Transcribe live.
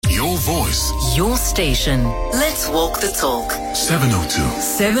voice. Your station. Let's walk the talk. 702.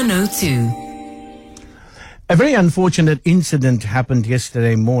 702. A very unfortunate incident happened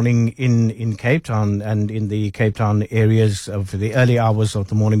yesterday morning in Cape Town and in the Cape Town areas of the early hours of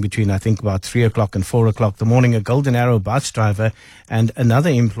the morning between, I think, about 3 o'clock and 4 o'clock the morning. A Golden Arrow bus driver and another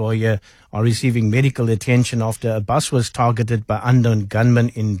employer are receiving medical attention after a bus was targeted by unknown gunmen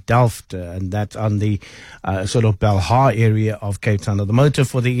in Delft, and that's on the sort of Belhar area of Cape Town. Now, the motive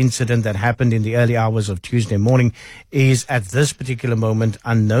for the incident that happened in the early hours of Tuesday morning is at this particular moment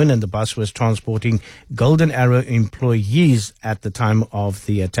unknown, and the bus was transporting Golden Arrow employees at the time of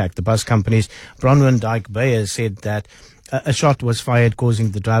the attack. The bus company's Bronwyn Dyke Bayer said that a shot was fired,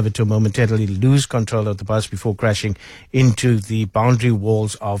 causing the driver to momentarily lose control of the bus before crashing into the boundary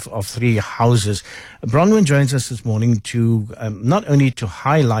walls of three houses. Bronwyn joins us this morning to not only to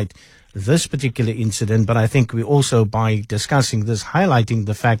highlight this particular incident, but I think we also, by discussing this, highlighting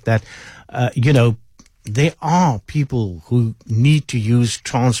the fact that, there are people who need to use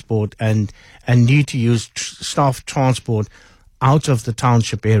transport and need to use staff transport out of the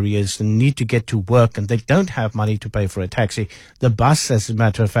township areas and need to get to work, and they don't have money to pay for a taxi. The bus, as a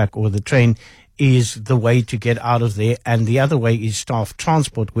matter of fact, or the train is the way to get out of there, and the other way is staff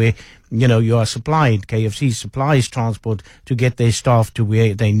transport, where you are supplied. KFC supplies transport to get their staff to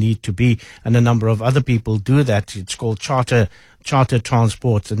where they need to be, and a number of other people do that. It's called charter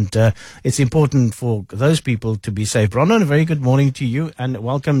transport, and it's important for those people to be safe. Bronwyn, a very good morning to you, and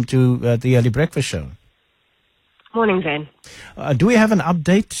welcome to the Early Breakfast Show. Morning, Zane. Do we have an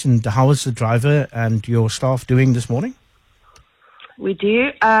update, and how is the driver and your staff doing this morning? We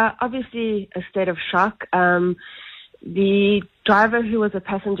do. Obviously, a state of shock. The driver, who was a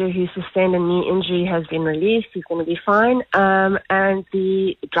passenger who sustained a knee injury, has been released. He's going to be fine. And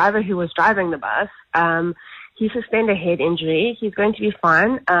the driver who was driving the bus, he sustained a head injury. He's going to be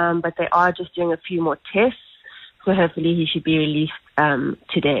fine, but they are just doing a few more tests. So hopefully he should be released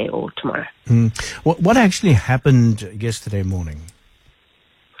today or tomorrow. What actually happened yesterday morning?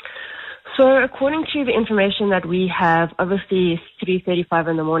 So according to the information that we have, obviously it's 3:35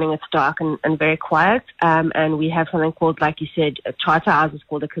 in the morning, it's dark and very quiet, and we have something called, like you said, a charter. Ours is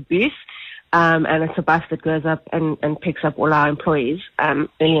called a caboose, and it's a bus that goes up and picks up all our employees early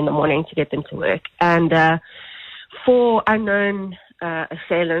in the morning to get them to work. And four unknown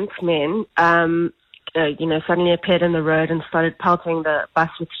assailants, men, suddenly appeared in the road and started pelting the bus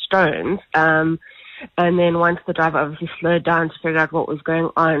with stones. And then once the driver obviously slowed down to figure out what was going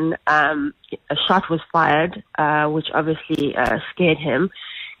on, a shot was fired, which obviously scared him.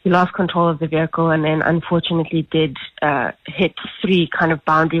 He lost control of the vehicle and then unfortunately did hit three kind of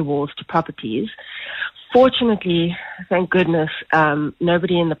boundary walls to properties. Fortunately, thank goodness,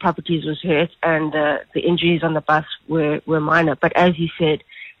 nobody in the properties was hurt, and the injuries on the bus were minor. But as you said,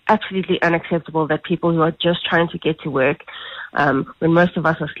 absolutely unacceptable that people who are just trying to get to work, when most of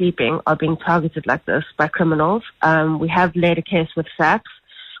us are sleeping, are being targeted like this by criminals. We have laid a case with SAPS.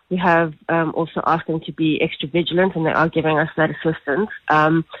 We have also asked them to be extra vigilant, and they are giving us that assistance.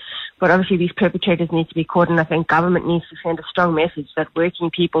 But obviously these perpetrators need to be caught, and I think government needs to send a strong message that working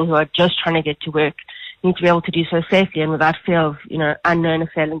people who are just trying to get to work need to be able to do so safely and without fear of, unknown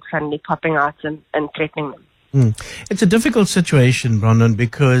assailants suddenly popping out and threatening them. It's a difficult situation, Bronwyn,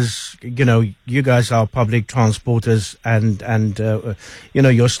 because, you guys are public transporters and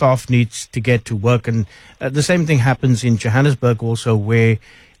your staff needs to get to work. And the same thing happens in Johannesburg also, where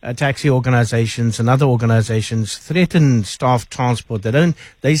taxi organizations and other organizations threaten staff transport.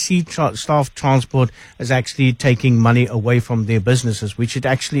 They see staff transport as actually taking money away from their businesses, which it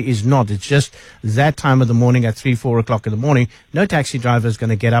actually is not. It's just that time of the morning at 3, 4 o'clock in the morning. No taxi driver is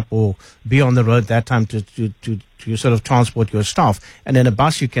going to get up or be on the road that time to sort of transport your staff. And in a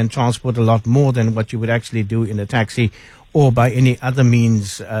bus, you can transport a lot more than what you would actually do in a taxi or by any other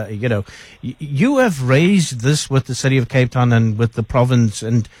means. You have raised this with the city of Cape Town and with the province,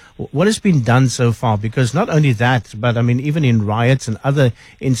 and what has been done so far? Because not only that, but I mean, even in riots and other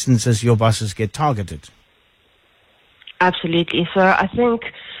instances, your buses get targeted. Absolutely. So I think,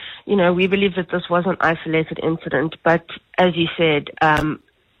 we believe that this was an isolated incident, but as you said,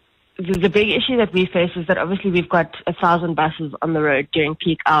 the big issue that we face is that obviously we've got 1,000 buses on the road during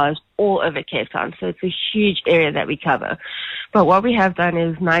peak hours all over Cape Town. So it's a huge area that we cover. But what we have done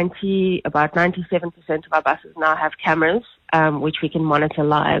is about 97% of our buses now have cameras, which we can monitor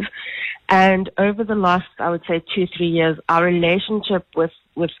live. And over the last, I would say 2-3 years, our relationship with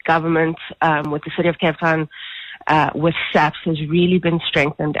government, with the city of Cape Town, with SAPS has really been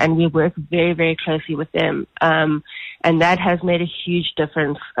strengthened, and we work very, very closely with them. And that has made a huge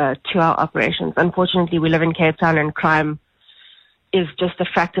difference to our operations. Unfortunately, we live in Cape Town, and crime is just a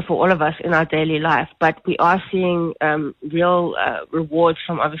factor for all of us in our daily life. But we are seeing real rewards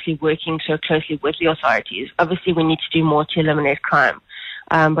from obviously working so closely with the authorities. Obviously, we need to do more to eliminate crime.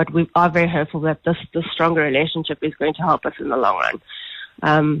 But we are very hopeful that this stronger relationship is going to help us in the long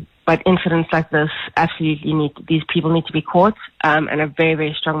run. But incidents like this absolutely these people need to be caught, and a very,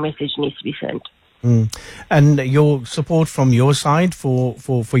 very strong message needs to be sent. And your support from your side for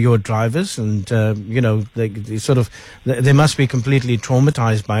your drivers, and they must be completely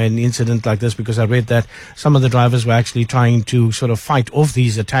traumatized by an incident like this, because I read that some of the drivers were actually trying to sort of fight off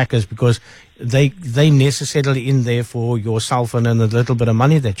these attackers because they necessarily in there for your cell phone and a little bit of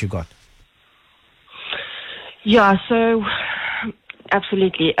money that you got. Yeah, so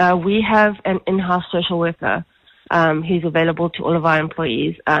absolutely. We have an in-house social worker who's available to all of our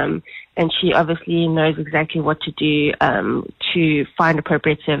employees. And she obviously knows exactly what to do to find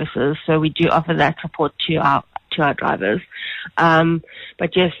appropriate services. So we do offer that support to our drivers.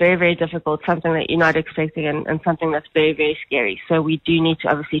 But yes, very, very difficult, something that you're not expecting and something that's very, very scary. So we do need to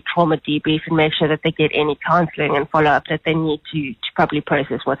obviously trauma debrief and make sure that they get any counseling and follow-up that they need to properly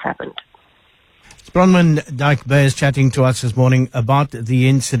process what's happened. Bronwyn Dyke-Bear is chatting to us this morning about the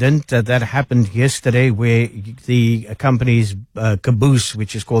incident that happened yesterday, where the company's caboose,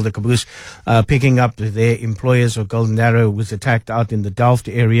 which is called the caboose, picking up their employers of Golden Arrow, was attacked out in the Delft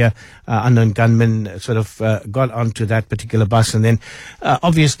area. Unknown gunmen sort of got onto that particular bus, and then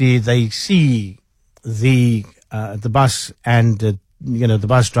obviously they see the bus and the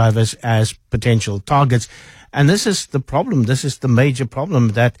bus drivers as potential targets. And this is the problem. This is the major problem,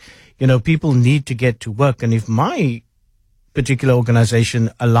 that, people need to get to work. And if my particular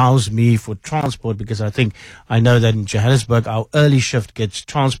organization allows me for transport, because I know that in Johannesburg, our early shift gets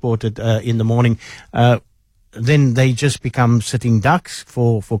transported in the morning, then they just become sitting ducks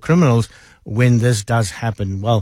for criminals when this does happen. Well,